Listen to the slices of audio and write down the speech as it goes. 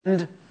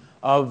End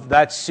of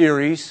that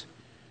series,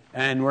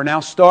 and we're now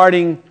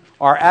starting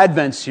our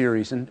Advent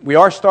series, and we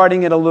are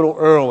starting it a little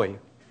early.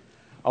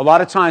 A lot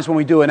of times when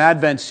we do an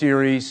Advent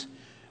series,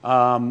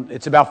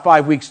 it's about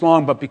 5 weeks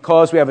long, but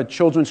because we have a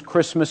children's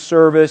Christmas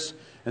service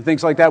and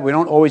things like that, we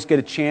don't always get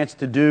a chance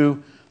to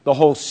do the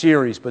whole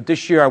series. But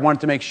this year I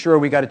wanted to make sure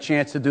we got a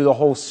chance to do the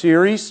whole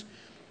series.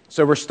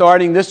 So we're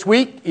starting this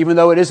week, even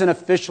though it isn't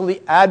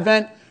officially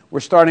Advent, we're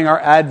starting our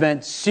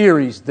Advent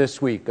series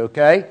this week,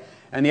 okay?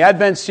 And the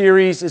Advent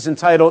series is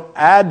entitled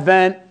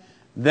Advent,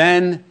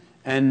 Then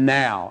and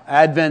Now.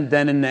 Advent,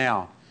 Then and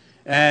Now.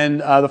 And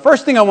the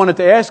first thing I wanted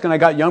to ask, and I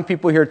got young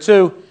people here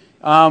too,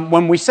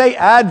 when we say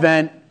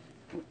Advent,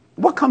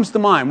 what comes to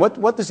mind?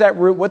 What does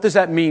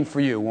that mean for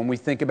you when we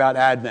think about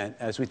Advent,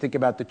 as we think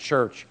about the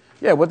church?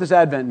 Yeah, what does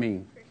Advent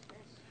mean?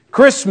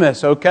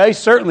 Christmas, okay?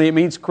 Certainly it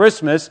means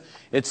Christmas.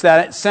 It's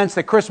that sense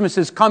that Christmas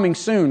is coming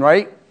soon,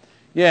 right?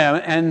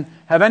 Yeah, and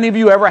have any of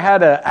you ever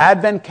had an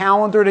Advent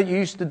calendar that you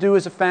used to do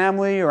as a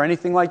family or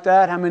anything like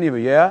that? How many of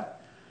you? Yeah?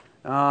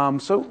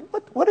 So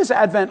what is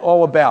Advent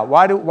all about?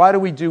 Why do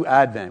we do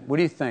Advent? What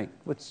do you think?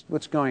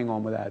 What's going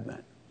on with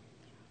Advent?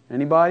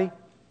 Anybody?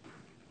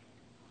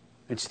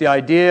 It's the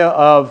idea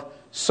of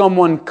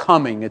someone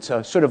coming. It's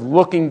a sort of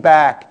looking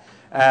back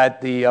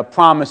at the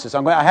promises.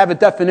 I have a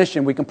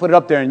definition. We can put it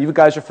up there, and you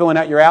guys are filling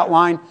out your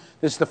outline.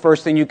 This is the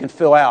first thing you can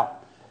fill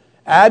out.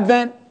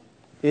 Advent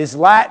is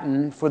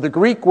Latin for the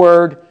Greek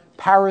word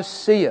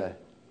parousia,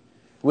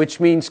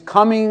 which means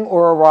coming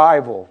or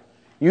arrival,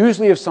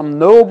 usually of some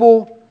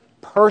noble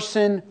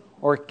person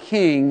or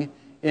king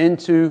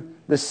into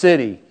the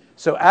city.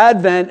 So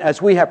Advent,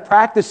 as we have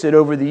practiced it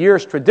over the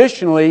years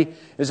traditionally,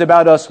 is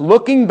about us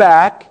looking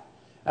back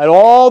at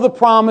all the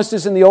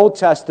promises in the Old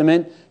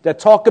Testament that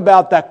talk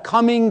about that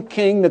coming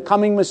king, the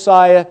coming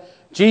Messiah,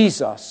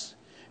 Jesus.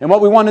 And what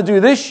we want to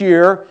do this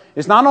year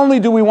is not only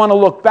do we want to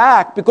look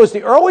back, because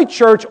the early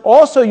church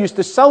also used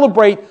to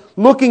celebrate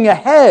looking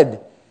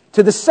ahead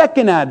to the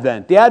second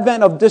Advent, the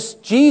Advent of this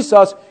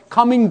Jesus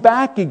coming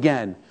back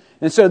again.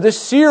 And so this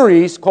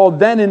series called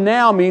Then and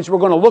Now means we're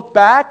going to look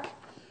back,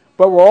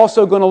 but we're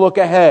also going to look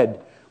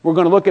ahead. We're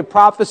going to look at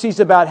prophecies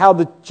about how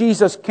the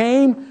Jesus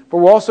came, but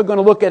we're also going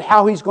to look at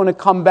how He's going to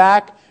come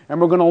back, and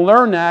we're going to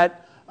learn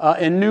that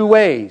in new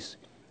ways.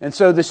 And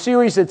so the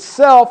series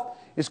itself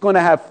is going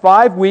to have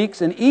 5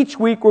 weeks, and each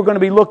week we're going to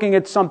be looking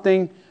at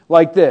something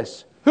like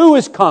this. Who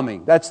is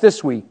coming? That's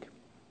this week.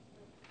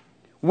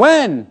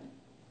 When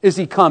is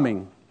He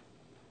coming?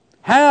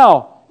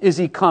 How is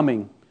He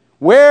coming?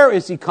 Where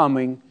is He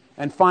coming?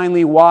 And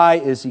finally, why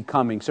is He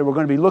coming? So we're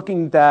going to be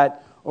looking at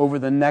that over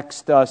the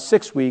next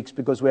 6 weeks,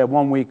 because we have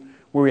 1 week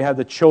where we have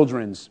the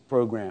children's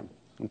program.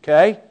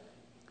 Okay?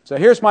 So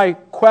here's my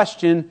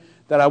question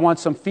that I want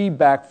some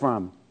feedback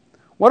from.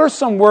 What are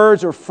some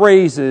words or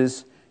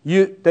phrases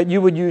that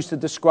you would use to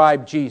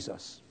describe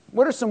Jesus?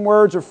 What are some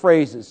words or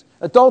phrases,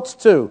 adults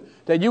too,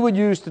 that you would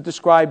use to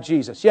describe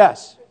Jesus?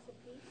 Yes?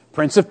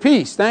 Prince of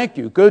Peace, thank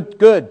you.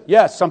 Good.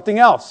 Yes, something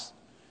else.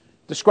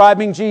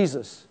 Describing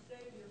Jesus.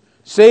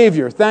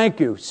 Savior,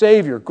 thank you.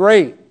 Savior,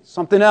 great.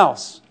 Something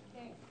else.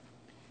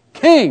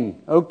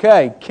 King,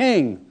 okay,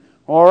 King.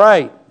 All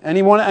right.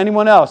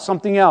 Anyone else?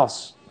 Something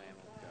else.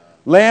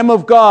 Lamb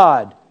of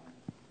God.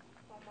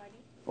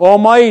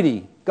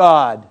 Almighty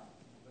God.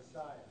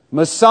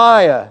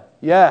 Messiah,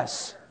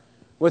 yes.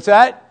 What's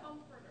that?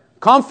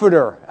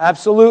 Comforter,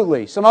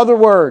 absolutely. Some other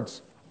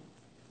words.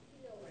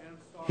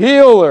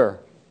 Healer.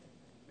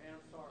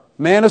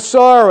 Man of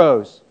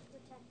sorrows.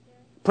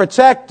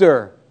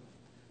 Protector.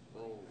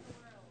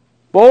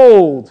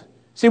 Bold.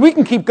 See, we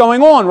can keep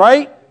going on,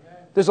 right?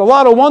 There's a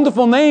lot of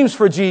wonderful names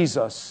for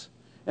Jesus,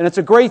 and it's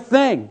a great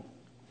thing.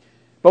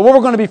 But what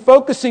we're going to be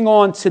focusing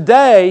on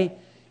today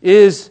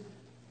is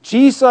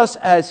Jesus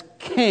as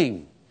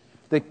King.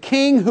 The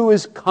King who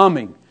is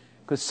coming.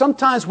 Because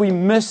sometimes we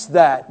miss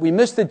that. We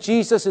miss that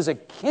Jesus is a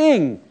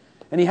king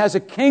and He has a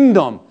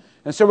kingdom.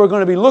 And so we're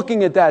going to be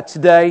looking at that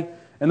today.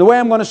 And the way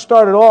I'm going to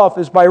start it off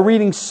is by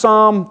reading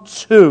Psalm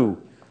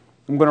 2.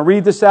 I'm going to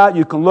read this out.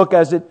 You can look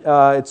as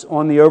it's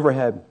on the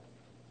overhead.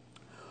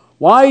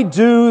 Why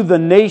do the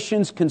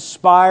nations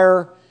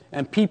conspire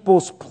and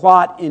peoples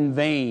plot in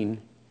vain?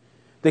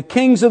 The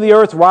kings of the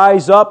earth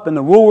rise up and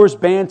the rulers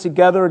band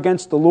together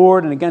against the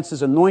Lord and against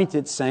His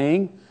anointed,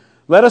 saying,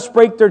 let us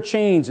break their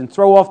chains and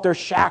throw off their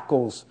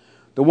shackles.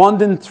 The one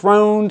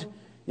enthroned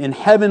in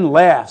heaven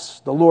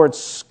laughs. The Lord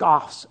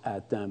scoffs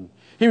at them.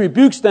 He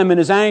rebukes them in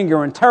His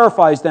anger and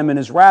terrifies them in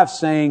His wrath,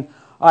 saying,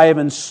 I have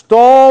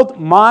installed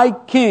my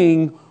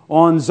King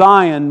on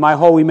Zion, my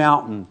holy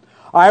mountain.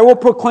 I will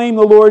proclaim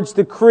the Lord's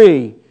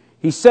decree.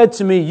 He said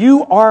to me,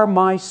 you are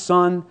my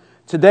son.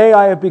 Today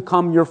I have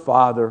become your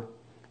father.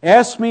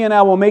 Ask me and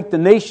I will make the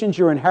nations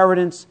your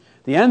inheritance,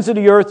 the ends of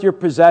the earth your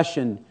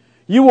possession.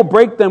 You will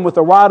break them with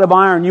a rod of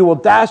iron. You will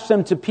dash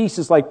them to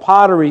pieces like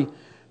pottery.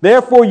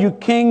 Therefore, you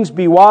kings,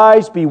 be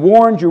wise, be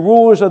warned, you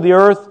rulers of the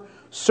earth.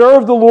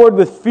 Serve the Lord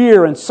with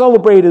fear and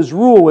celebrate His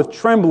rule with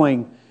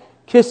trembling.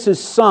 Kiss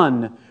His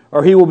Son,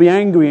 or He will be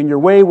angry, and your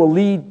way will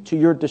lead to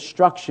your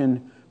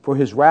destruction. for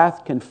his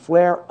wrath can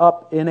flare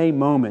up in a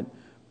moment.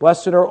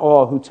 Blessed are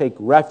all who take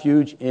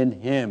refuge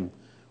in him.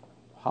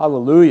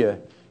 Hallelujah.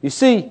 You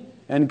see,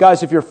 and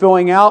guys, if you're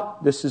filling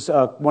out, this is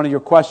one of your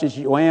questions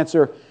you'll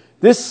answer.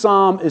 This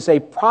psalm is a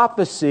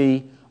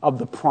prophecy of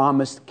the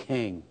promised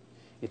king.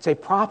 It's a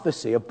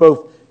prophecy of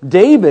both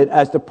David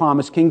as the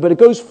promised king, but it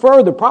goes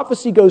further.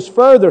 Prophecy goes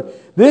further.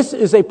 This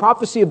is a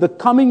prophecy of the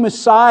coming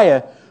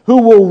Messiah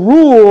who will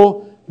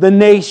rule the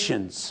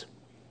nations.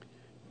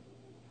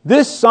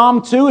 This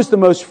Psalm 2 is the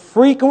most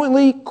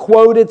frequently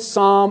quoted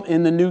psalm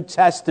in the New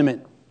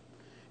Testament.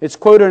 It's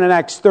quoted in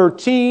Acts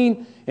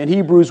 13, in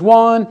Hebrews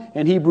 1,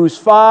 and Hebrews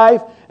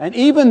 5, and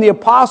even the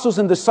apostles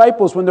and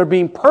disciples, when they're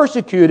being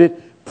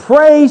persecuted,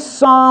 pray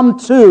Psalm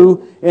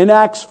 2 in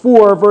Acts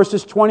 4,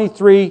 verses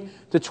 23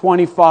 to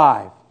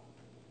 25.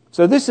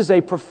 So this is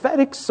a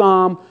prophetic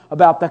psalm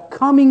about the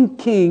coming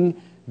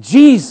King,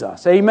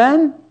 Jesus.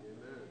 Amen?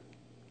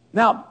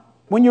 Now,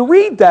 when you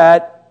read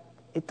that,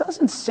 it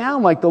doesn't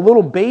sound like the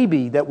little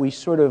baby that we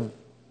sort of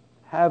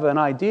have an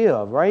idea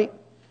of, right?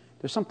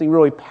 There's something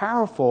really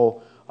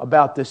powerful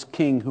about this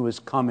King who is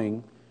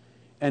coming.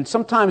 And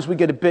sometimes we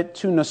get a bit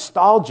too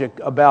nostalgic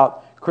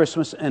about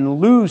Christmas and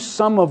lose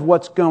some of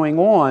what's going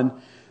on.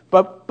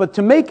 But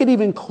to make it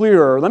even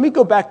clearer, let me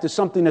go back to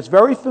something that's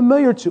very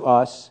familiar to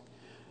us.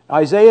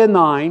 Isaiah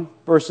 9,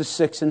 verses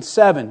 6 and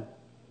 7.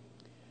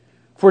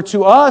 For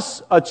to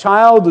us a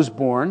child is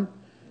born,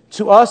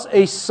 to us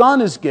a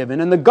son is given,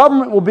 and the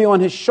government will be on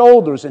his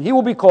shoulders, and he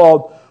will be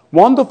called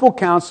Wonderful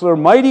Counselor,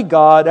 Mighty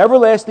God,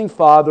 Everlasting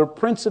Father,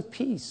 Prince of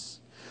Peace.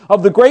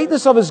 Of the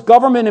greatness of his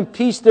government and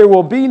peace there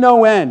will be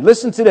no end.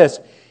 Listen to this.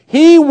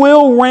 He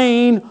will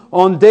reign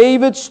on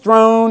David's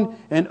throne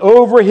and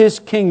over his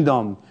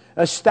kingdom,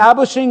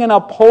 establishing and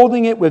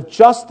upholding it with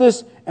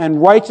justice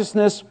and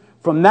righteousness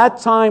from that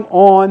time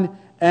on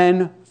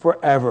and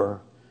forever.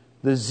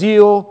 The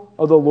zeal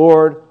of the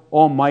Lord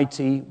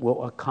Almighty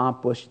will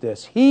accomplish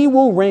this. He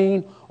will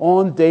reign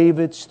on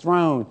David's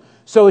throne.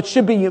 So it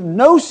should be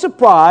no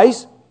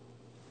surprise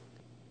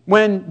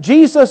when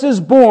Jesus is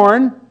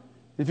born,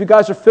 if you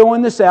guys are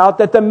filling this out,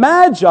 that the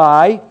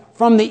Magi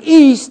from the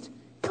east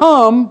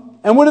come,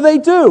 and what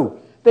do?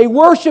 They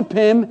worship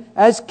him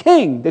as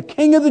king, the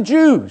King of the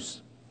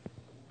Jews.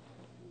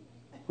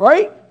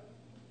 Right?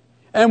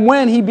 And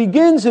when he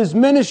begins his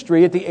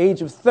ministry at the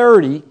age of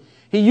 30,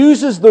 he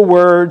uses the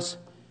words,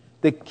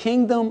 the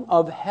kingdom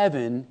of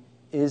heaven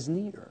is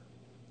near.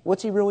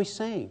 What's he really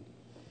saying?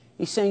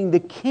 He's saying the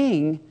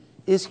king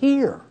is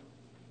here.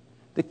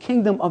 The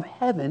kingdom of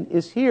heaven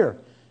is here.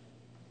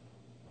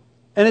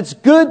 And it's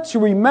good to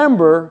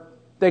remember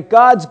that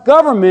God's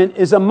government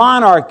is a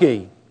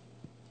monarchy,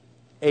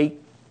 a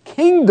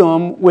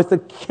kingdom with a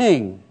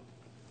king.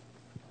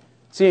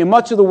 See, in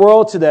much of the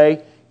world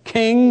today,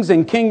 kings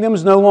and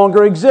kingdoms no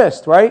longer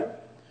exist, right?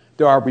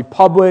 There are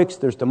republics,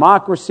 there's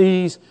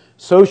democracies,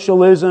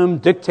 socialism,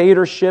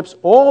 dictatorships,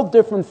 all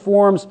different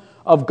forms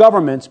of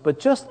governments, but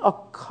just a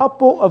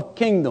couple of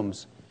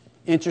kingdoms.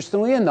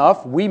 Interestingly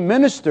enough, we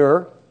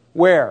minister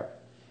where?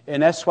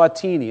 In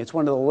Eswatini. It's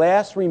one of the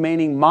last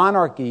remaining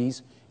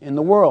monarchies in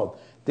the world.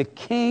 The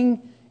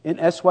king in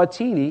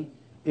Eswatini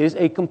is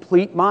a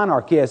complete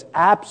monarch. He has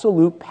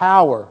absolute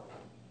power.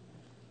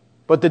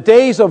 But the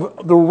days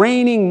of the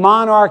reigning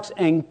monarchs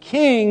and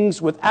kings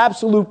with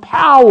absolute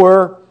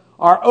power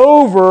are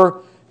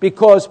over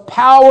because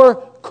power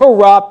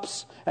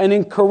corrupts, and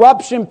in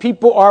corruption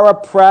people are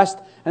oppressed.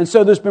 And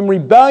so there's been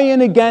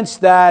rebellion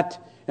against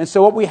that. And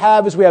so what we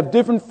have is we have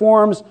different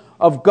forms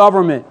of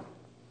government.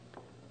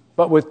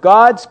 But with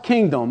God's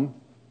kingdom,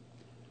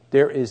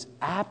 there is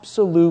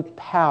absolute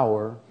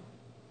power,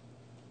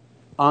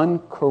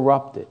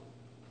 uncorrupted,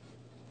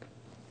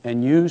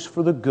 and used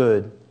for the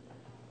good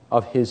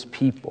of his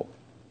people.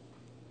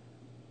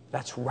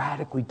 That's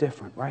radically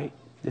different, right?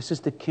 This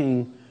is the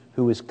king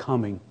who is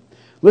coming.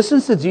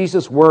 Listen to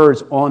Jesus'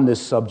 words on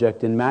this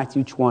subject in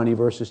Matthew 20,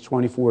 verses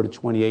 24 to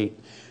 28.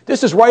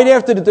 This is right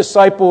after the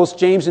disciples,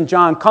 James and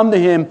John, come to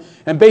him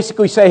and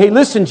basically say, hey,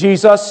 listen,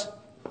 Jesus,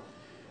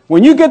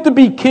 when you get to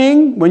be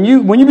king, when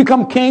you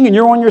become king and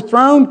you're on your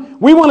throne,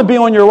 we want to be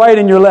on your right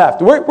and your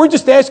left. We're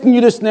just asking you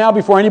this now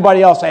before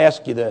anybody else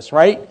asks you this,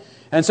 right?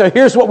 And so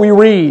here's what we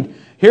read.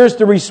 Here's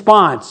the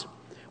response.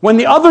 When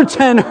the other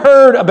 10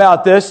 heard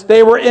about this,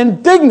 they were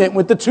indignant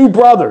with the two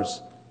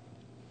brothers.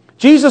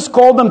 Jesus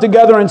called them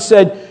together and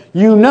said,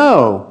 you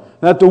know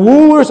that the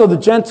rulers of the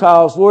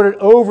Gentiles lord it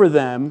over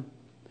them,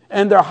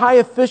 and their high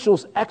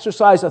officials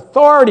exercise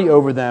authority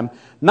over them.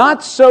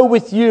 Not so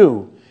with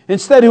you.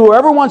 Instead,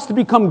 whoever wants to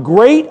become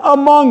great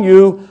among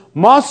you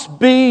must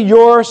be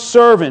your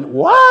servant.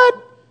 What?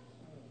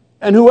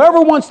 And whoever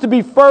wants to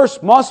be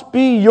first must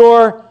be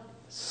your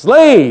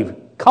slave.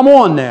 Come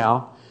on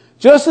now.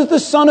 Just as the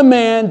Son of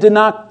Man did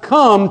not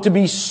come to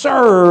be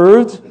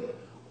served,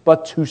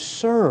 but to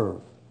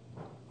serve.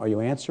 Are you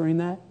answering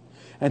that?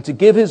 And to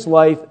give his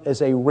life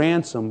as a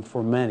ransom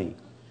for many.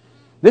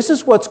 This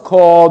is what's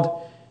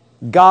called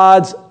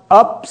God's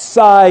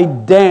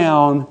upside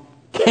down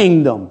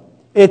kingdom.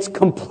 It's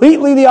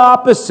completely the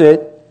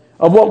opposite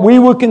of what we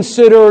would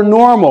consider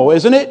normal,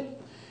 isn't it?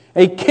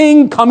 A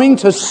king coming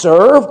to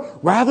serve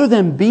rather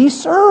than be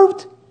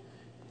served.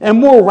 And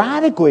more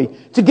radically,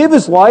 to give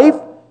his life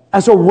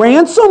as a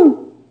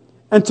ransom.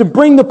 And to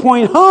bring the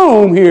point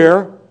home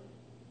here,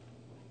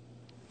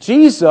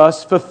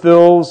 Jesus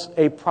fulfills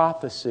a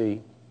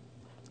prophecy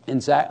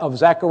of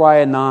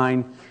Zechariah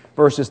 9,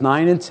 verses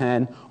 9 and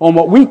 10, on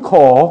what we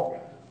call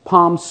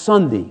Palm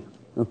Sunday.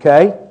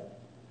 Okay?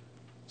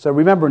 So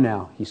remember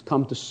now, he's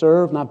come to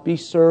serve, not be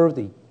served.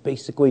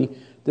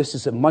 This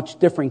is a much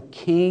different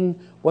king.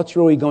 What's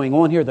really going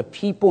on here? The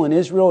people in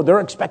Israel, they're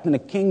expecting a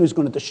king who's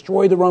going to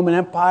destroy the Roman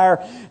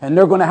Empire, and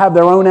they're going to have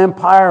their own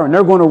empire, and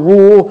they're going to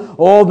rule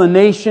all the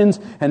nations.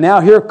 And now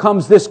here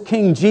comes this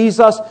King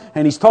Jesus,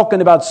 and he's talking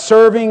about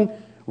serving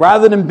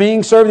rather than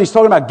being served. He's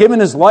talking about giving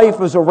his life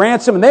as a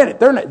ransom, and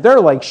they're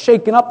like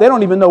shaken up. They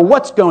don't even know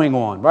what's going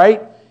on,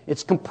 right?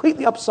 It's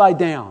completely upside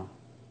down.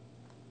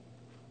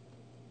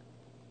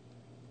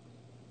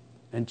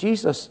 And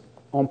Jesus,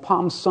 on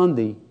Palm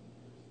Sunday,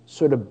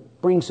 sort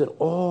of brings it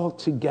all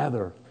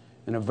together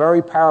in a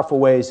very powerful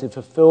way as it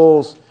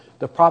fulfills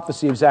the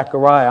prophecy of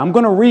Zechariah. I'm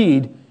going to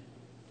read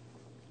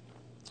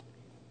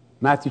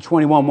Matthew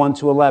 21, 1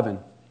 to 11.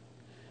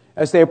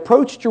 As they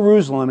approached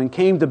Jerusalem and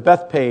came to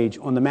Bethphage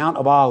on the Mount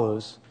of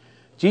Olives,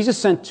 Jesus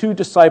sent 2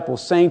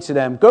 disciples, saying to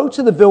them, "Go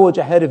to the village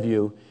ahead of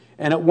you,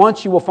 and at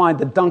once you will find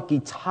the donkey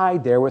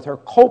tied there with her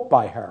colt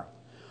by her.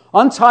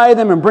 Untie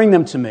them and bring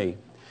them to me.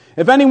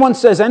 If anyone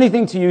says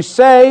anything to you,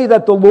 say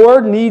that the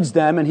Lord needs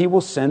them, and he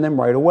will send them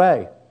right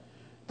away."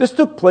 This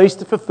took place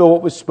to fulfill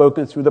what was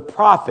spoken through the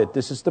prophet.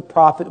 This is the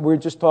prophet we're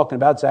just talking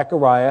about,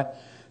 Zechariah.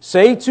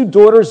 "Say to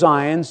daughter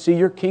Zion, see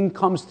your king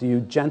comes to you,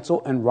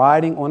 gentle and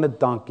riding on a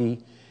donkey,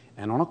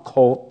 and on a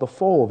colt, the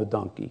foal of a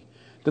donkey."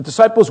 The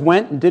disciples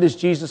went and did as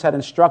Jesus had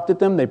instructed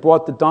them. They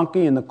brought the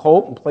donkey and the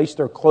colt and placed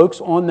their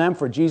cloaks on them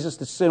for Jesus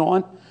to sit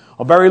on.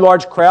 A very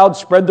large crowd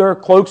spread their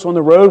cloaks on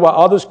the road, while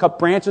others cut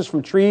branches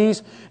from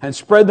trees and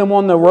spread them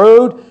on the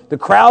road. The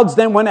crowds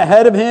then went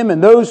ahead of him,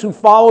 and those who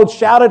followed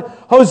shouted,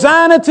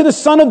 "Hosanna to the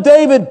Son of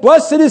David!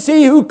 Blessed is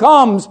he who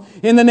comes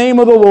in the name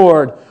of the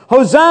Lord!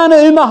 Hosanna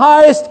in the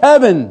highest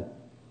heaven!"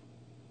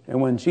 And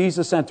when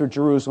Jesus entered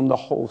Jerusalem, the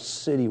whole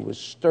city was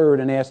stirred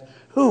and asked,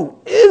 "Who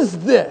is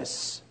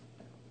this?"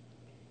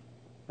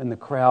 And the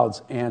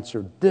crowds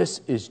answered,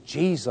 "This is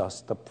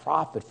Jesus, the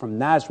prophet from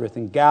Nazareth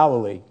in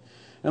Galilee."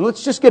 And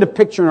let's just get a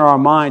picture in our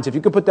minds. If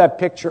you could put that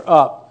picture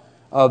up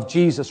of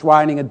Jesus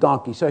riding a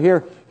donkey. So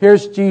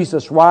here's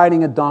Jesus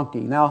riding a donkey.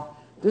 Now,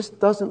 this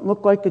doesn't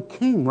look like a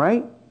king,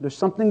 right? There's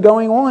something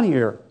going on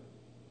here.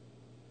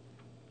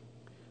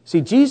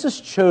 See,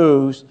 Jesus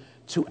chose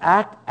to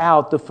act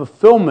out the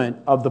fulfillment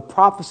of the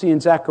prophecy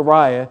in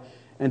Zechariah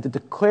and to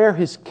declare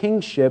his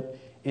kingship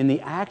in the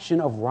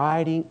action of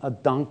riding a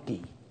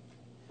donkey.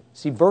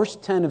 See, verse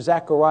 10 of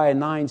Zechariah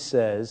 9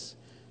 says,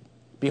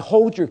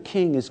 "Behold, your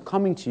king is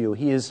coming to you.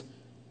 He is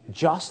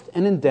just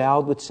and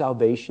endowed with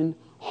salvation,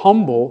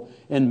 humble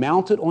and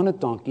mounted on a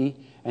donkey,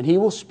 and he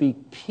will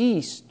speak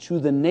peace to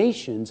the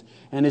nations,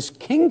 and his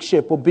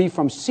kingship will be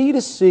from sea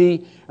to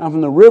sea and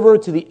from the river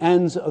to the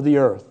ends of the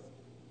earth."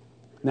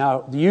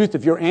 Now, the youth,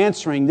 if you're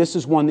answering, this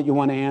is one that you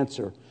want to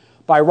answer.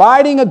 By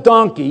riding a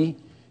donkey,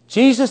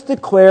 Jesus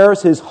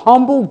declares his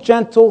humble,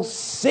 gentle,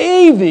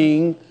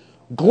 saving,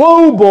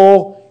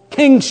 global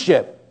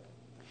kingship.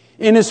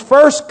 In his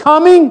first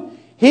coming,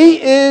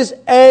 he is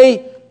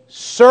a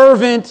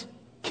servant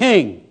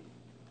king.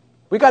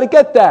 We got to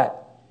get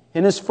that.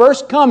 In his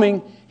first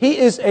coming, he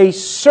is a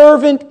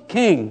servant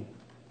king.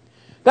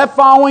 That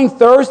following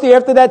Thursday,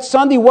 after that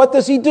Sunday, what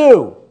does he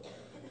do?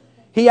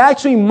 He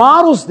actually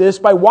models this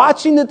by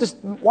washing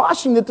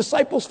the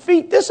disciples'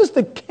 feet. This is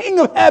the King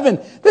of heaven.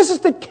 This is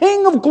the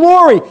King of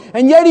glory.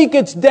 And yet he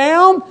gets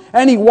down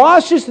and he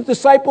washes the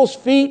disciples'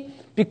 feet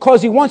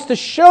because he wants to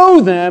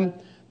show them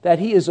that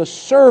he is a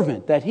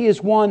servant, that he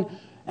is one.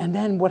 And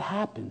then what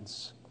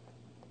happens?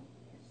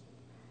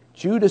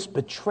 Judas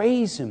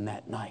betrays him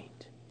that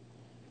night,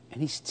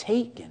 and he's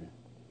taken.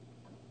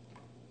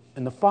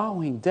 And the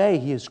following day,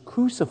 he is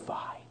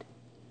crucified.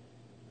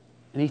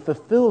 And he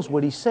fulfills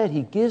what he said.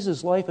 He gives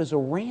his life as a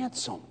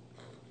ransom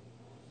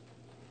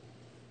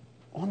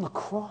on the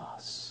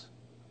cross.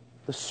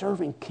 The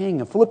servant king.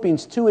 In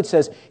Philippians 2, it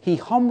says, he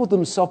humbled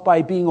himself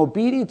by being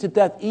obedient to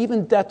death,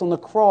 even death on the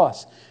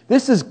cross.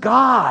 This is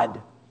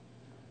God.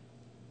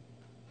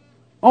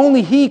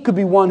 Only he could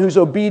be one who's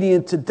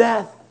obedient to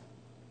death.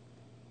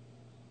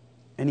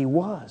 And he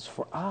was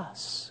for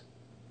us.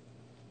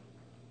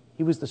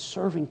 He was the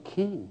servant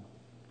king.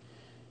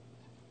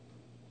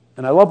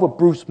 And I love what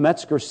Bruce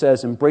Metzger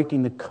says in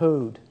Breaking the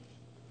Code.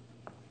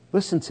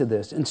 Listen to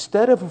this.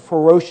 Instead of a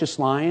ferocious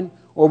lion,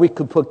 or we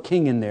could put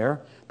king in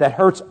there, that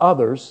hurts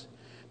others,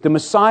 the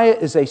Messiah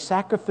is a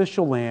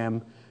sacrificial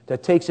lamb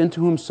that takes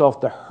into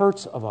himself the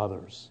hurts of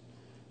others.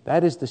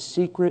 That is the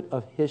secret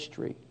of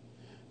history.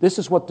 This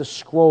is what the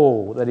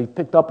scroll that he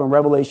picked up in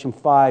Revelation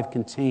 5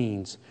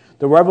 contains.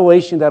 The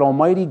revelation that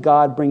Almighty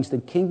God brings the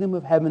kingdom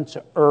of heaven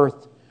to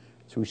earth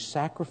through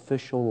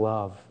sacrificial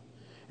love.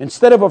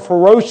 Instead of a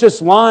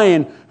ferocious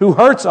lion who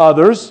hurts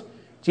others,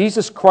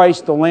 Jesus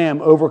Christ the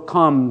Lamb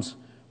overcomes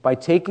by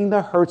taking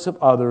the hurts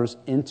of others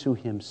into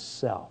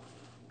himself.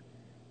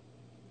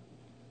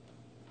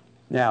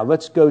 Now,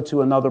 let's go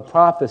to another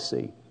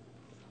prophecy,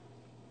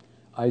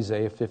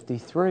 Isaiah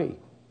 53.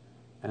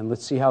 And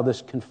let's see how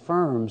this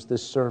confirms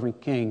this servant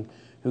king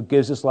who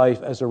gives his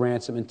life as a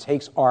ransom and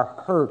takes our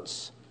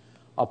hurts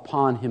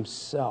upon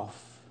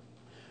himself.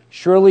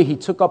 Surely he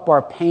took up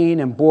our pain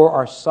and bore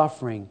our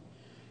suffering.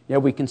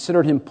 Yet we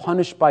considered him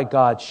punished by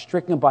God,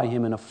 stricken by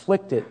him and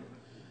afflicted.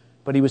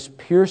 But he was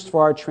pierced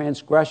for our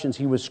transgressions.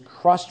 He was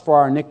crushed for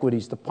our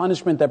iniquities. The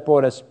punishment that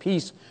brought us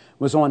peace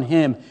was on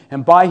him.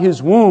 And by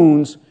his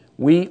wounds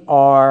we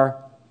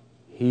are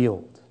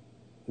healed.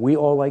 We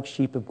all like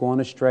sheep have gone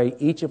astray.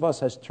 Each of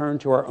us has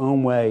turned to our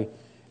own way.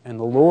 And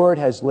the Lord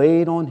has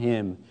laid on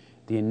him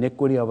the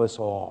iniquity of us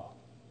all.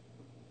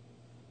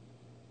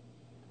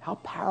 How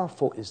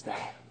powerful is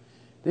that?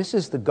 This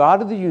is the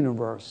God of the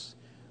universe,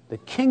 the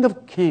King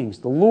of kings,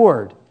 the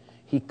Lord.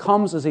 He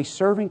comes as a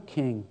servant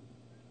king,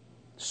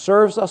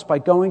 serves us by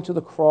going to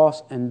the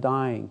cross and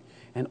dying.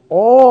 And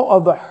all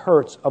of the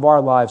hurts of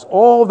our lives,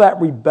 all of that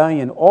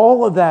rebellion,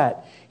 all of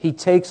that, he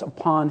takes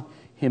upon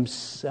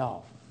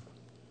himself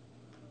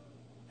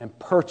and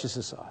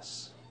purchases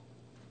us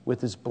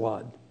with his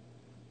blood.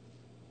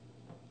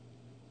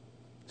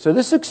 So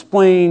this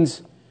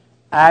explains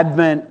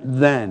Advent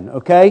then,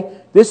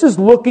 okay? This is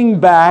looking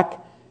back,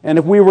 and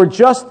if we were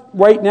just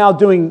right now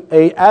doing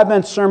an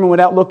Advent sermon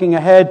without looking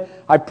ahead,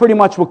 I pretty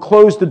much would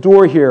close the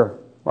door here,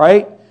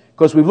 right?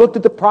 Because we've looked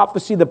at the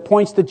prophecy that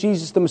points to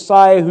Jesus the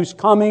Messiah who's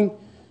coming,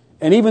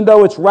 and even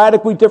though it's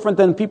radically different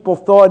than people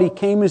thought, he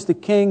came as the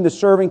king, the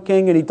servant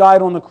king, and he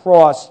died on the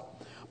cross.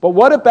 But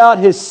what about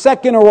his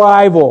second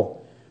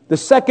arrival, the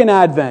second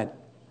Advent?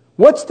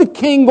 What's the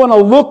king going to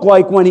look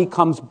like when he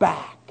comes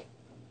back?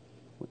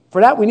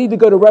 For that, we need to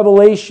go to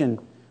Revelation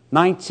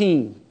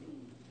 19,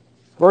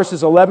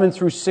 verses 11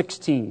 through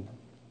 16.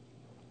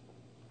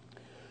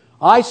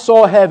 I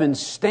saw heaven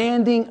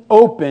standing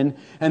open,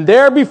 and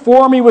there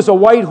before me was a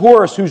white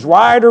horse whose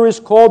rider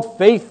is called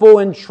Faithful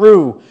and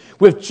True.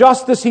 With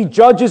justice he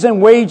judges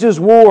and wages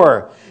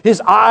war. His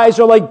eyes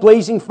are like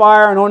blazing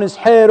fire, and on his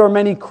head are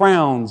many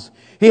crowns.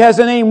 He has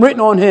a name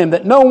written on him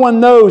that no one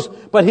knows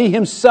but he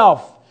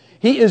himself.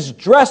 He is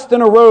dressed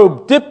in a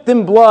robe, dipped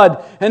in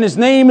blood, and his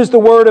name is the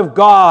Word of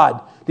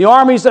God. The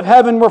armies of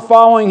heaven were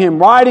following him,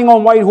 riding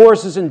on white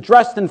horses and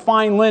dressed in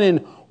fine linen,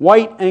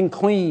 white and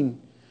clean.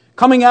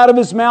 Coming out of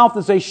his mouth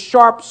is a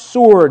sharp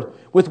sword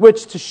with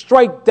which to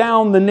strike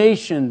down the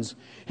nations.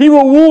 He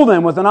will rule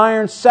them with an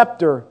iron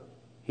scepter.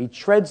 He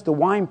treads the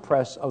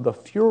winepress of the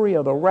fury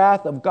of the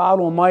wrath of God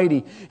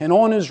Almighty. And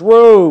on his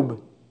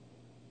robe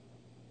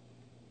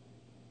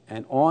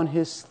and on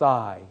his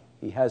thigh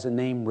he has a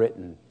name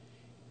written,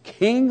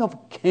 King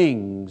of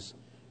Kings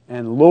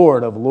and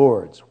Lord of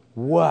Lords.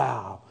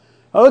 Wow.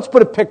 Now let's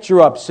put a picture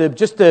up, Sib,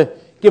 just to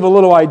give a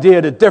little idea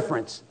of the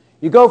difference.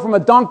 You go from a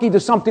donkey to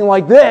something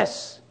like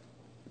this.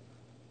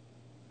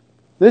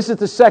 This is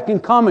the second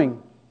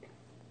coming.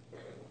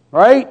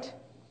 Right?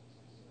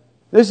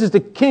 This is the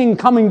king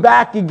coming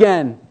back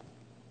again.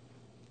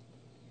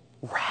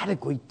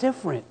 Radically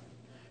different.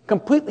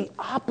 Completely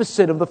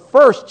opposite of the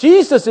first.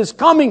 Jesus is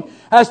coming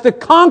as the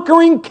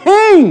conquering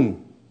king.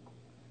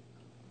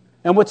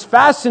 And what's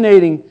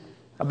fascinating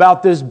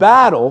about this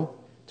battle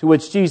to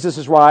which Jesus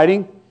is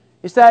riding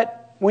is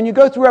that when you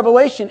go through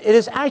Revelation, it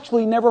is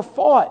actually never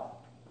fought.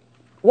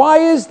 Why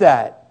is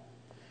that?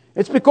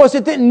 It's because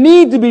it didn't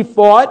need to be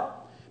fought,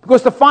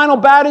 because the final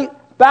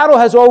battle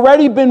has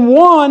already been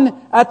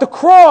won at the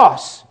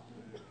cross.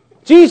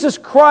 Jesus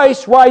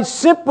Christ rides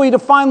simply to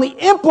finally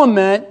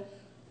implement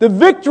the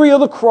victory of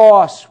the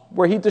cross,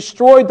 where he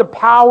destroyed the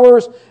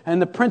powers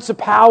and the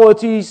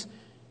principalities.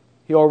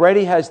 He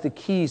already has the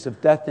keys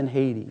of death and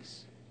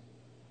Hades.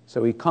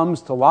 So he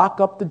comes to lock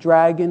up the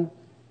dragon,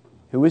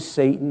 who is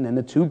Satan, and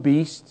the two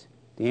beasts,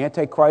 the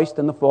Antichrist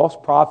and the false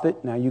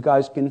prophet. Now you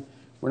guys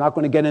we're not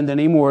going to get into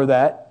any more of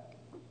that.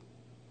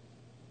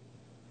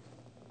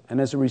 And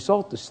as a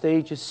result, the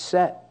stage is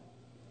set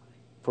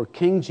for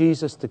King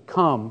Jesus to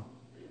come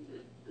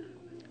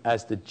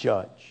as the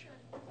judge.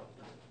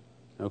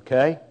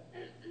 Okay?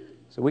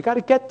 So we got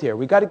to get there.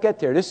 We got to get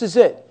there. This is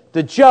it.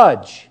 The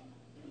judge.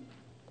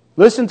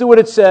 Listen to what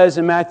it says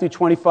in Matthew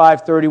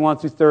 25, 31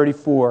 through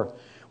 34.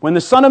 When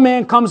the Son of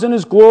Man comes in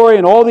his glory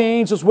and all the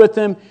angels with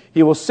him,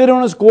 he will sit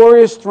on his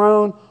glorious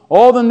throne.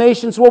 All the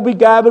nations will be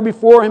gathered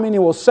before him, and he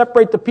will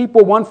separate the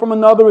people one from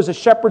another as a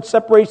shepherd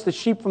separates the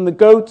sheep from the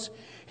goats.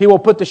 He will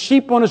put the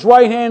sheep on his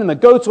right hand and the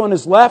goats on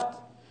his left.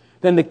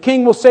 Then the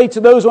king will say to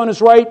those on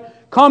his right,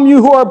 Come, you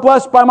who are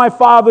blessed by my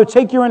Father,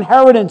 take your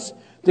inheritance,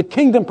 the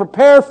kingdom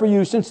prepared for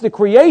you since the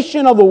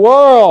creation of the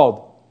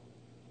world.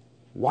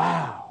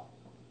 Wow.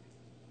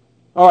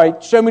 All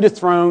right, show me the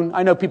throne.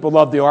 I know people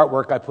love the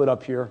artwork I put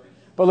up here,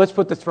 but let's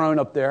put the throne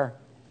up there.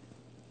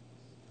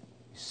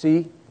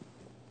 See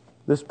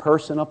this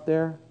person up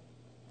there?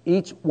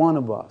 Each one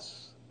of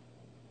us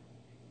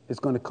is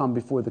going to come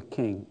before the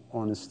king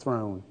on his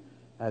throne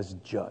as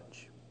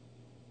judge.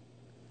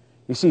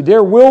 You see,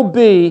 there will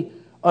be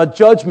a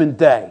judgment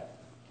day.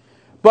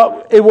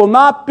 But it will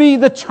not be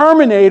the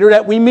Terminator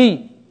that we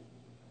meet.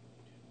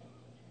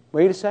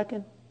 Wait a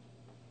second.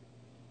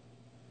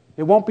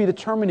 It won't be the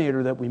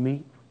Terminator that we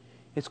meet.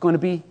 It's going to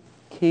be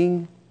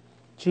King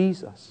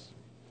Jesus.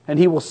 And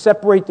He will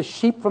separate the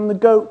sheep from the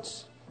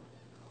goats.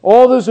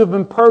 All those who have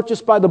been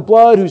purchased by the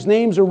blood, whose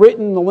names are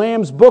written in the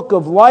Lamb's book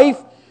of life,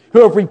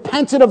 who have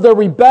repented of their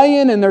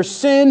rebellion and their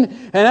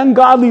sin and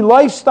ungodly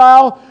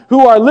lifestyle,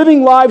 who are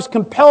living lives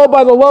compelled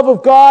by the love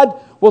of God,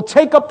 will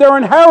take up their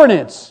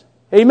inheritance.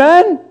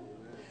 Amen?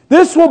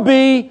 This will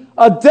be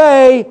a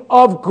day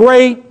of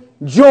great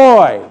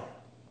joy.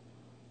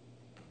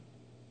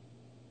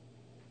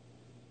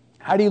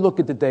 How do you look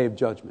at the day of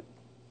judgment?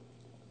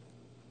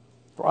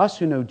 For us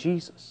who know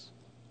Jesus,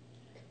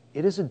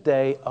 it is a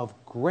day of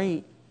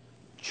great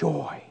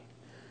joy.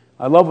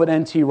 I love what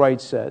N.T. Wright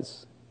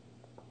says.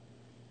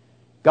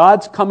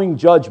 God's coming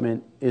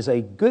judgment is a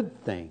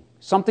good thing,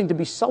 something to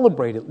be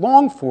celebrated,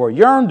 longed for,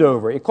 yearned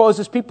over. It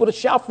causes people to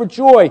shout for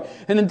joy,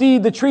 and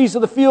indeed the trees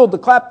of the field to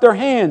clap their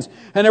hands.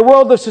 In a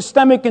world of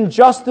systemic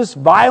injustice,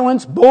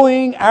 violence,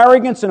 bullying,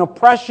 arrogance, and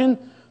oppression,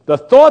 the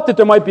thought that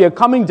there might be a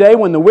coming day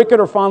when the wicked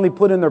are finally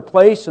put in their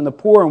place and the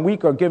poor and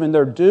weak are given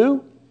their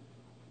due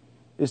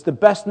is the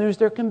best news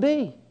there can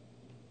be.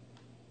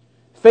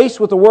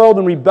 Faced with a world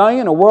in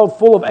rebellion, a world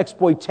full of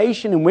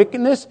exploitation and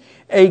wickedness,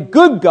 a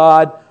good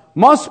God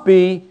must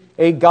be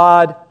a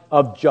God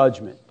of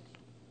judgment.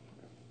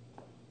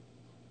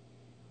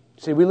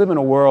 See, we live in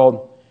a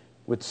world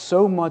with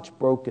so much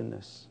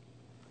brokenness.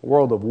 A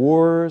world of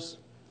wars,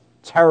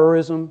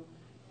 terrorism,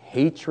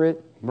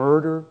 hatred,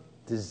 murder,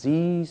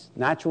 disease,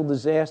 natural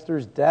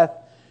disasters, death.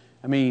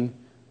 I mean,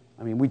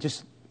 we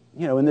just,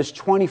 in this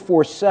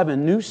 24/7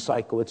 news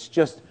cycle, it's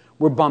just,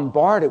 we're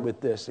bombarded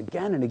with this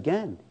again and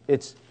again.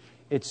 It's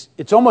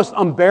almost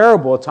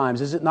unbearable at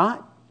times, is it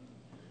not?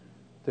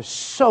 There's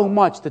so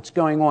much that's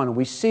going on, and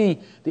we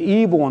see the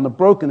evil and the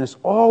brokenness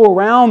all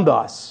around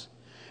us.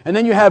 And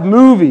then you have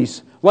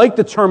movies like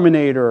The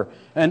Terminator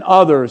and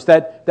others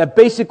that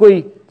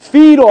basically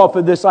feed off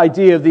of this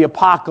idea of the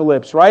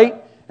apocalypse,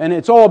 right? And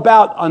it's all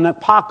about an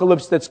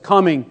apocalypse that's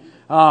coming,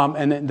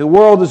 and the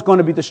world is going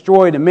to be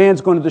destroyed, and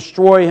man's going to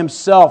destroy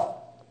himself.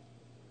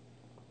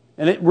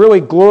 And it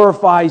really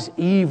glorifies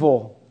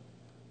evil.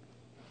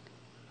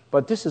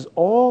 But this is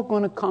all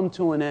going to come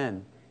to an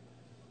end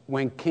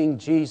when King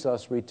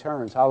Jesus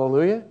returns.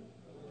 Hallelujah.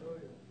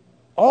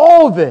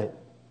 All of it.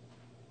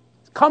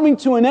 It's coming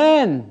to an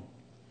end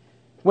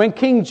when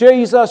King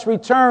Jesus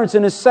returns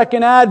in His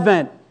second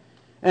advent.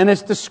 And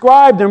it's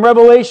described in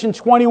Revelation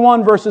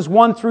 21, verses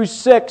 1 through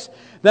 6.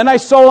 Then I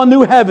saw a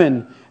new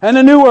heaven and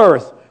a new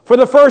earth. For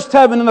the first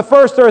heaven and the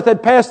first earth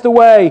had passed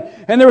away,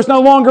 and there was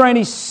no longer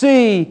any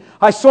sea.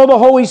 I saw the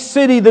holy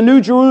city, the new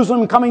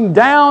Jerusalem, coming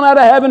down out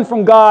of heaven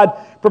from God,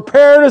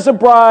 prepared as a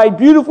bride,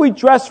 beautifully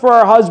dressed for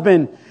her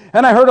husband.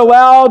 And I heard a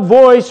loud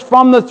voice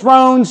from the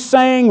throne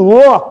saying,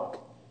 "Look,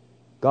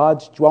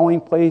 God's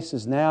dwelling place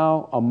is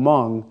now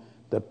among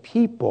the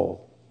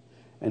people,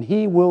 and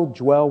He will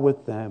dwell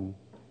with them.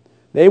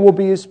 They will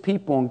be His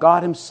people, and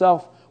God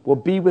Himself will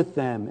be with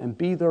them and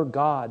be their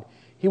God.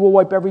 He will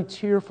wipe every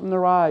tear from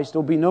their eyes. There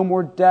will be no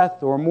more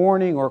death or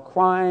mourning or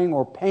crying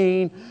or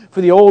pain, for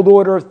the old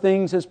order of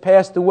things has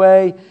passed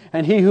away."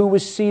 And He who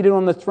was seated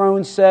on the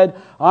throne said,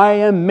 "I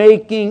am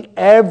making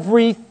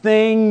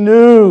everything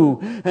new."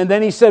 And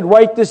then He said,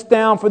 "Write this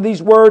down, for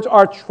these words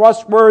are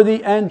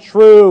trustworthy and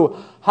true."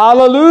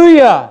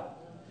 Hallelujah!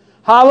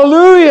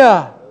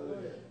 Hallelujah!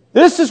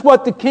 This is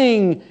what the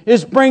King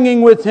is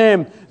bringing with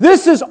Him.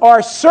 This is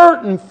our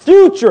certain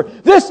future.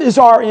 This is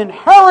our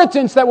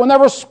inheritance that will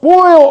never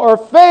spoil or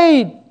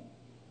fade.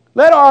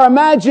 Let our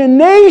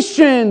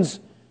imaginations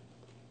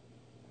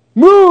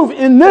move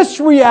in this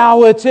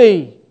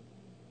reality.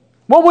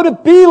 What would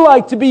it be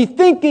like to be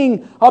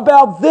thinking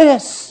about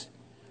this?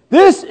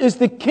 This is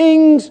the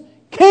King's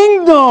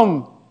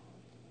kingdom,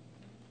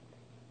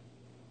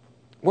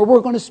 where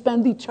we're going to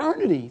spend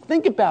eternity.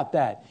 Think about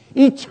that.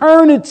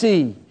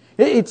 Eternity.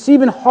 It's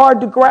even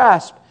hard to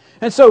grasp.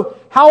 And so,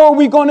 how are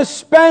we going to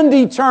spend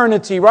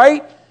eternity,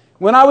 right?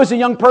 When I was a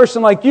young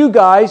person like you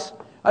guys,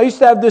 I used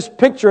to have this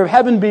picture of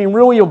heaven being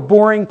really a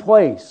boring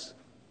place.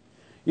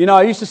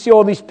 I used to see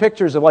all these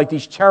pictures of like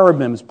these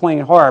cherubims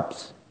playing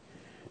harps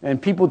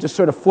and people just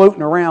sort of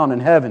floating around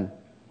in heaven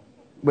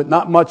with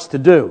not much to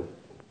do.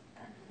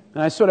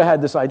 And I sort of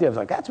had this idea. I was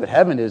like, that's what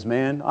heaven is,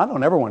 man. I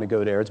don't ever want to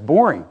go there. It's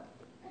boring.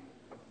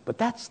 But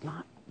that's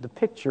not the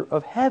picture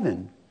of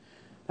heaven.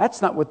 That's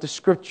not what the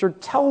Scripture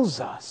tells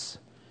us.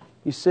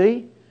 You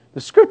see? The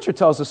Scripture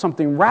tells us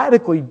something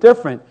radically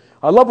different.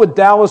 I love what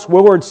Dallas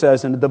Willard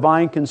says in The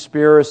Divine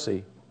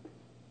Conspiracy.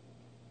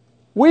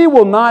 We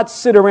will not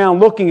sit around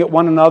looking at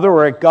one another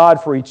or at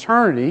God for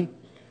eternity,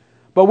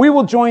 but we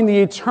will join the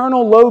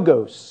eternal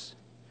Logos,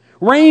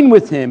 reign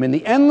with Him in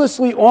the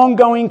endlessly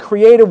ongoing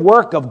creative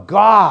work of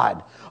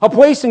God. A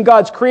place in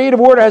God's creative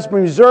order has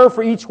been reserved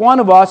for each one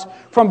of us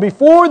from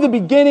before the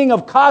beginning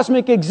of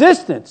cosmic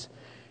existence.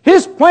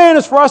 His plan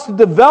is for us to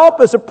develop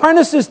as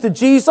apprentices to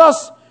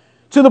Jesus,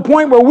 to the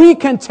point where we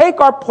can take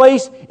our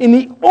place in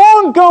the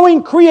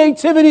ongoing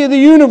creativity of the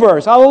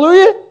universe.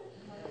 Hallelujah?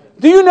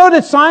 Do you know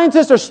that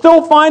scientists are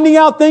still finding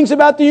out things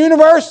about the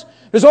universe?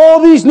 There's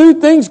all these new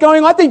things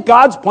going on. I think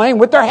God's playing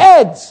with their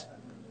heads.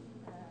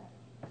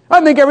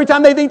 I think every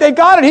time they think they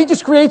got it, He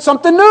just creates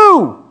something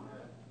new.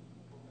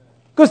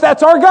 Because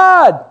that's our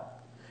God.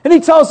 And He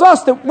tells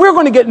us that we're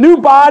going to get new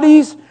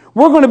bodies.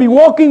 We're going to be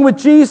walking with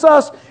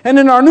Jesus. And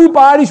in our new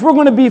bodies, we're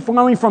going to be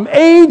going from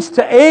age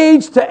to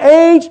age to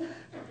age.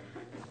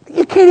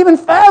 You can't even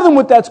fathom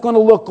what that's going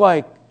to look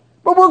like.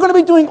 But we're going to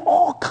be doing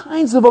all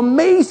kinds of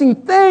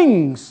amazing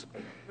things.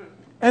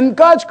 And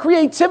God's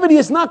creativity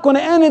is not going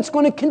to end. It's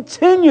going to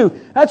continue.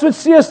 That's what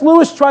C.S.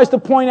 Lewis tries to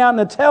point out in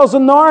the Tales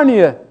of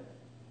Narnia.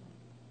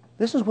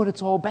 This is what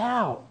it's all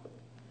about.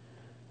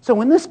 So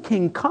when this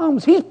king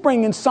comes, he's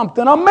bringing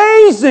something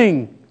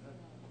amazing.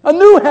 A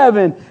new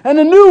heaven and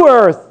a new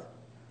earth.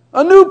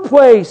 A new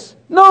place.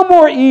 No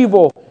more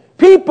evil.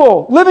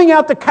 People living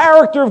out the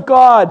character of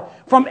God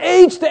from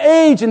age to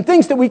age and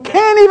things that we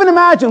can't even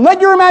imagine.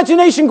 Let your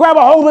imagination grab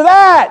a hold of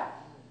that.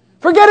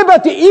 Forget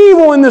about the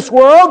evil in this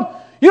world.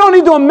 You don't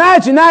need to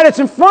imagine that. It's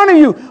in front of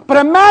you. But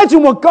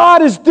imagine what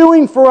God is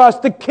doing for us,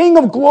 the King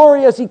of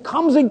glory, as He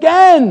comes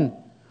again.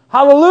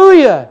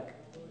 Hallelujah.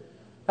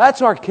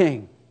 That's our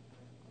King.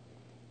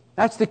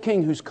 That's the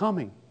King who's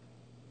coming.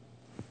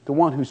 The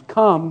one who's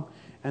come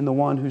and the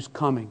one who's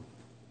coming.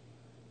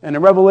 And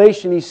in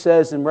Revelation, He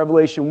says in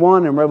Revelation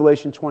 1 and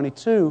Revelation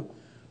 22,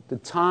 the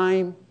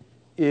time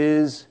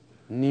is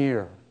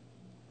near.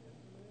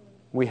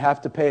 We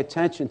have to pay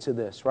attention to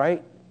this,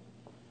 right?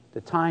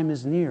 The time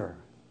is near.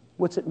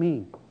 What's it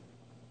mean?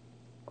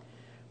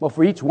 Well,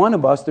 for each one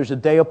of us, there's a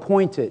day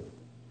appointed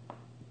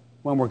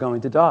when we're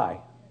going to die.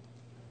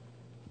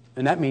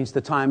 And that means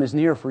the time is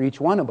near for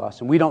each one of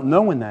us, and we don't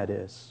know when that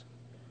is.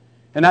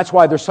 And that's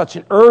why there's such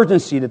an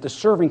urgency that the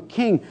serving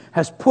king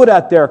has put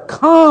out there.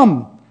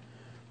 Come!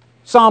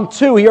 Psalm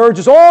 2, he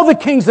urges all the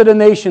kings of the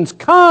nations,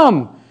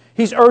 come!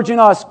 He's urging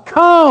us,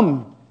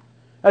 come!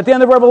 At the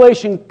end of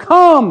Revelation,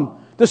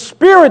 come! The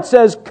Spirit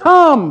says,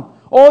 come!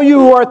 All you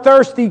who are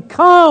thirsty,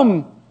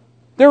 come!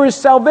 There is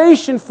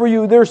salvation for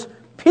you. There's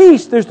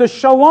peace. There's the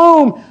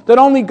shalom that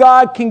only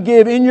God can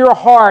give in your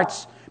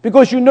hearts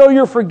because you know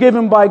you're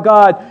forgiven by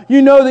God.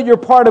 You know that you're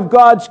part of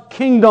God's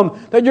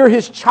kingdom, that you're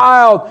His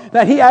child,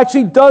 that He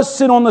actually does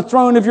sit on the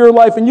throne of your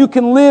life and you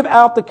can live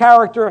out the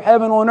character of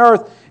heaven on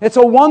earth. It's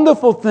a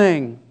wonderful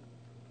thing.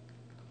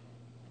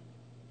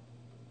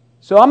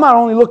 So I'm not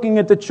only looking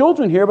at the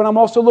children here, but I'm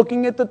also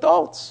looking at the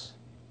adults.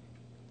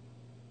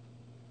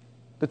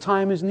 The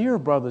time is near,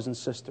 brothers and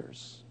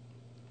sisters.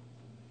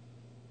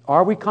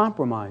 Are we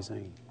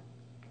compromising?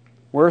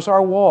 Where's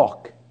our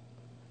walk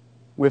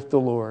with the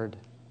Lord?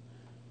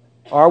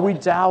 Are we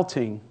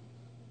doubting?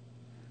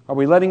 Are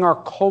we letting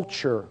our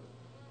culture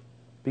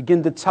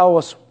begin to tell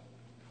us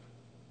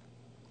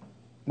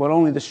what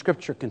only the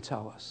Scripture can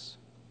tell us?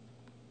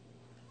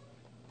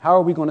 How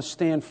are we going to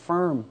stand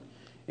firm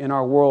in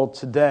our world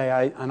today?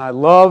 I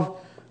love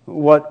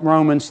what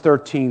Romans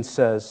 13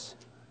 says.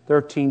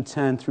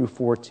 13:10 through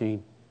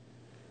 14.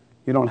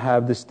 You don't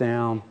have this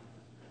down.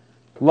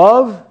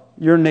 Love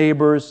your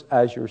neighbors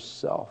as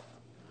yourself.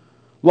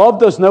 Love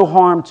does no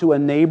harm to a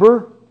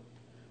neighbor.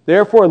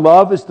 Therefore,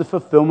 love is the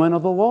fulfillment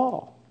of the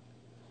law.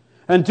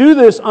 And do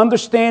this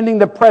understanding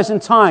the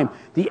present time.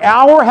 The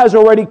hour has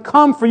already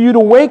come for you to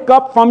wake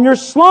up from your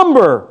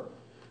slumber,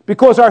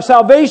 because our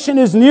salvation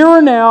is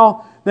nearer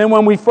now than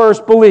when we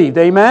first believed.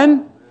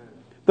 Amen?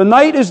 The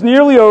night is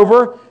nearly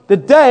over. The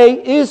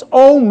day is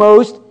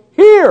almost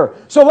here.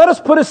 So let us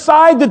put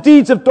aside the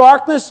deeds of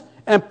darkness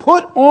and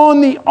put on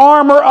the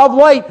armor of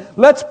light.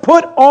 Let's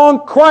put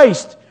on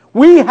Christ.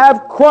 We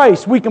have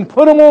Christ. We can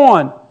put Him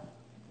on.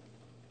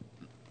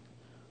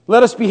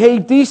 Let us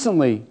behave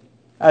decently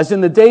as in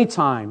the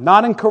daytime,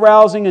 not in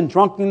carousing and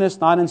drunkenness,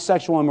 not in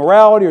sexual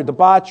immorality or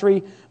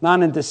debauchery,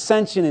 not in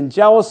dissension and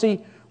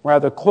jealousy.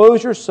 Rather,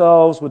 clothe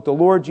yourselves with the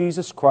Lord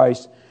Jesus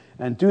Christ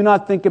and do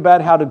not think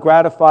about how to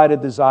gratify the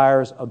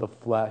desires of the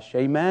flesh.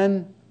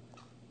 Amen?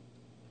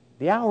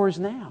 The hour is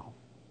now.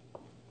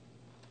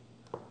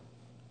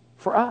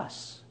 For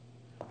us,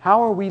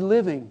 how are we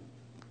living?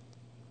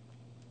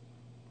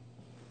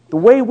 The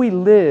way we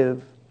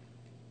live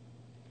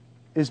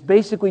is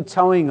basically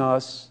telling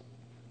us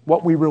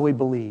what we really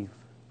believe.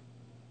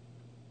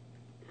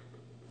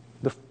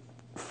 The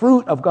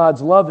fruit of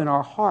God's love in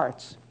our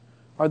hearts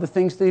are the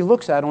things that He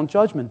looks at on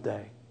Judgment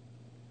Day.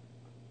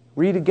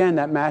 Read again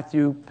that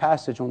Matthew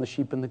passage on the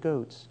sheep and the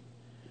goats.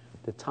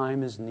 The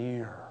time is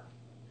near,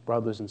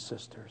 brothers and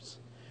sisters.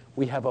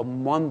 We have a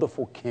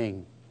wonderful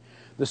King.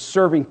 The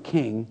serving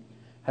King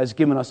has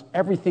given us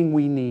everything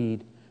we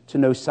need to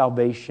know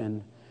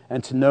salvation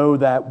and to know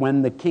that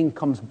when the King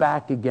comes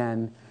back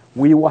again,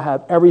 we will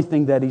have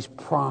everything that He's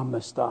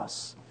promised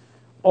us.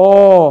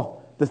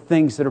 All the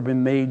things that have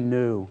been made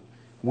new,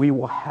 we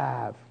will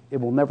have. It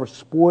will never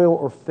spoil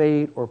or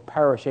fade or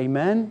perish.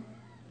 Amen?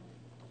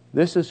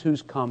 This is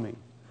who's coming.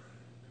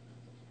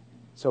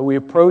 So we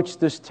approach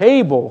this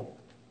table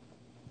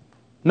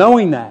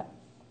knowing that.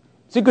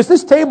 See, because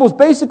this table is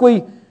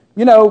basically,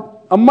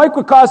 a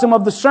microcosm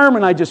of the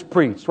sermon I just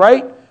preached,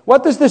 right?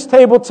 What does this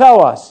table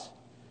tell us?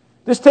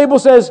 This table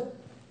says,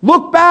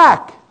 look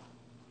back.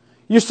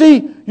 You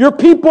see, you're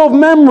people of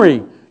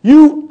memory.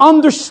 You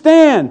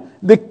understand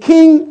the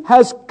King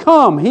has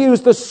come. He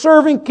was the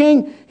serving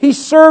King. He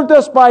served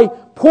us by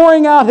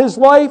pouring out His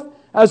life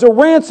as a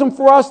ransom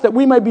for us, that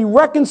we may be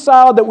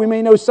reconciled, that we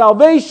may know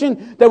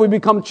salvation, that we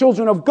become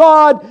children of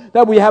God,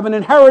 that we have an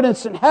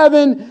inheritance in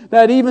heaven,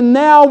 that even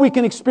now we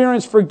can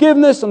experience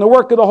forgiveness and the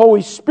work of the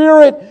Holy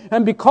Spirit.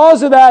 And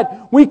because of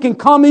that, we can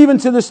come even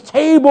to this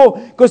table,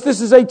 because this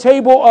is a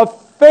table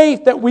of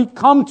faith that we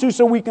come to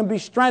so we can be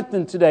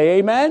strengthened today.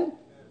 Amen?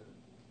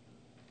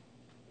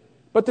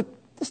 But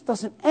this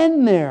doesn't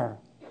end there.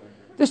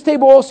 This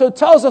table also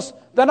tells us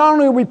that not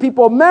only are we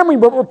people of memory,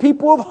 but we're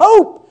people of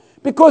hope.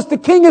 Because the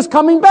King is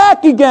coming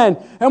back again.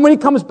 And when He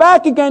comes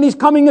back again, He's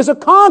coming as a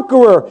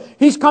conqueror.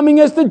 He's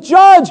coming as the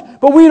judge.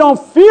 But we don't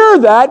fear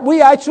that.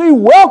 We actually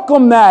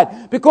welcome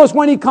that. Because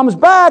when He comes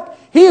back,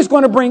 He is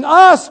going to bring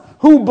us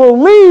who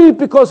believe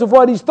because of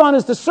what He's done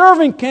as the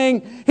serving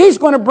King. He's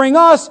going to bring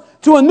us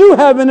to a new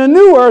heaven, a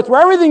new earth,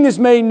 where everything is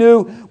made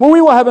new, when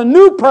we will have a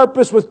new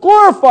purpose with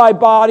glorified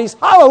bodies.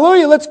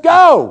 Hallelujah, let's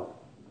go.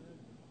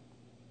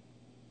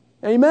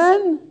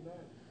 Amen?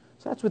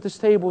 So that's what this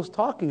table is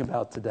talking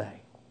about today.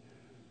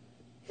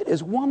 It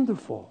is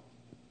wonderful.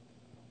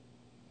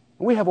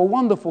 We have a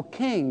wonderful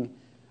King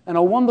and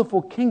a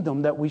wonderful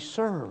kingdom that we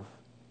serve.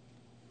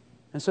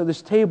 And so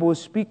this table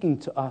is speaking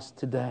to us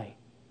today.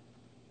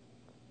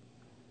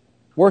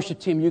 Worship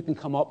team, you can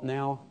come up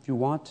now if you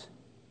want.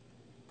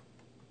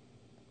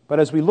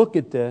 But as we look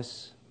at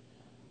this,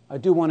 I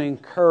do want to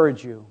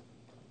encourage you.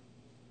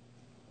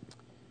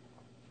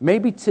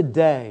 Maybe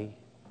today,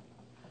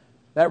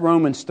 that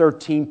Romans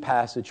 13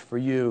 passage for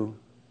you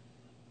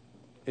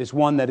is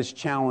one that has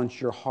challenged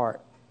your heart.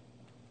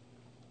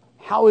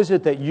 How is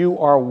it that you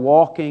are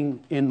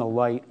walking in the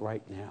light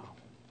right now?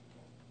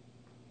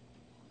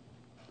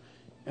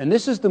 And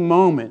this is the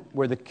moment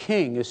where the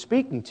King is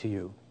speaking to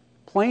you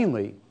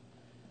plainly.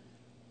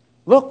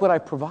 Look what I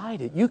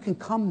provided. You can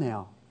come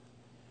now.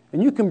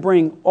 And you can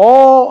bring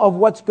all of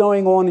what's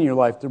going on in your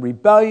life, the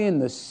rebellion,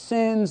 the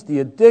sins, the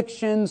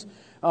addictions,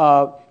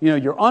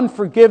 your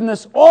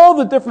unforgiveness, all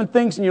the different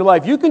things in your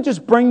life. You can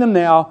just bring them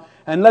now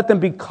and let them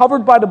be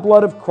covered by the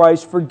blood of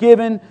Christ,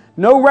 forgiven,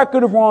 no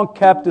record of wrong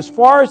kept, as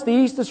far as the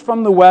east is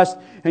from the west.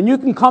 And you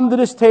can come to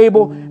this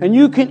table and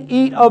you can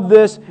eat of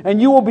this,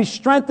 and you will be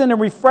strengthened and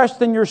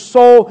refreshed in your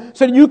soul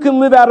so that you can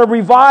live out a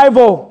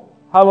revival.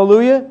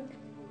 Hallelujah.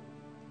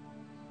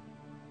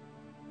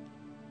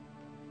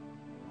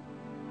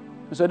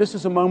 And so this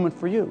is a moment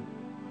for you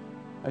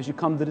as you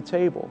come to the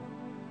table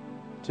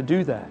to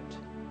do that.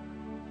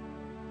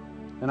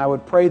 And I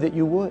would pray that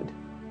you would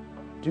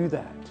do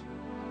that.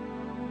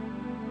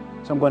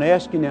 So I'm going to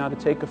ask you now to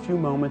take a few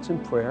moments in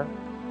prayer.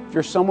 If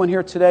you're someone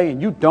here today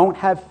and you don't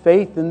have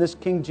faith in this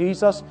King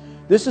Jesus,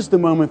 this is the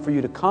moment for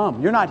you to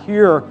come. You're not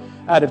here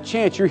out of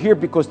chance. You're here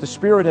because the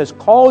Spirit has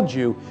called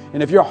you.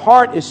 And if your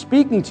heart is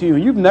speaking to you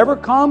and you've never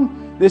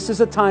come, this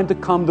is a time to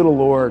come to the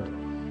Lord.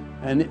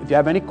 And if you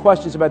have any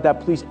questions about that,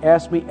 please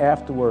ask me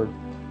afterward.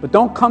 But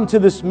don't come to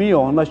this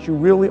meal unless you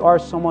really are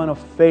someone of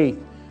faith.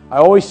 I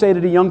always say to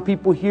the young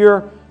people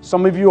here,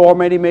 some of you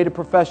already made a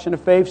profession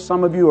of faith.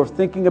 Some of you are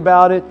thinking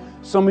about it.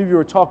 Some of you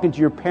are talking to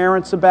your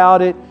parents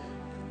about it.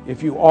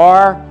 If you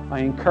are, I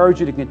encourage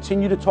you to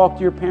continue to talk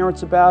to your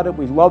parents about it.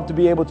 We'd love to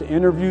be able to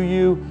interview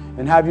you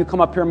and have you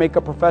come up here and make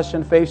a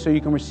profession of faith so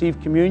you can receive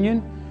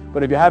communion.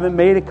 But if you haven't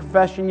made a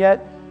confession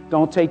yet,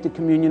 don't take the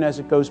communion as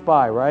it goes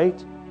by,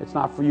 right? It's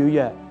not for you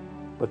yet,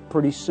 but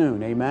pretty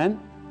soon. Amen?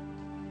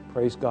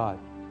 Praise God.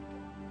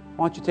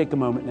 Why don't you take a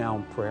moment now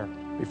in prayer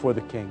before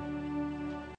the King.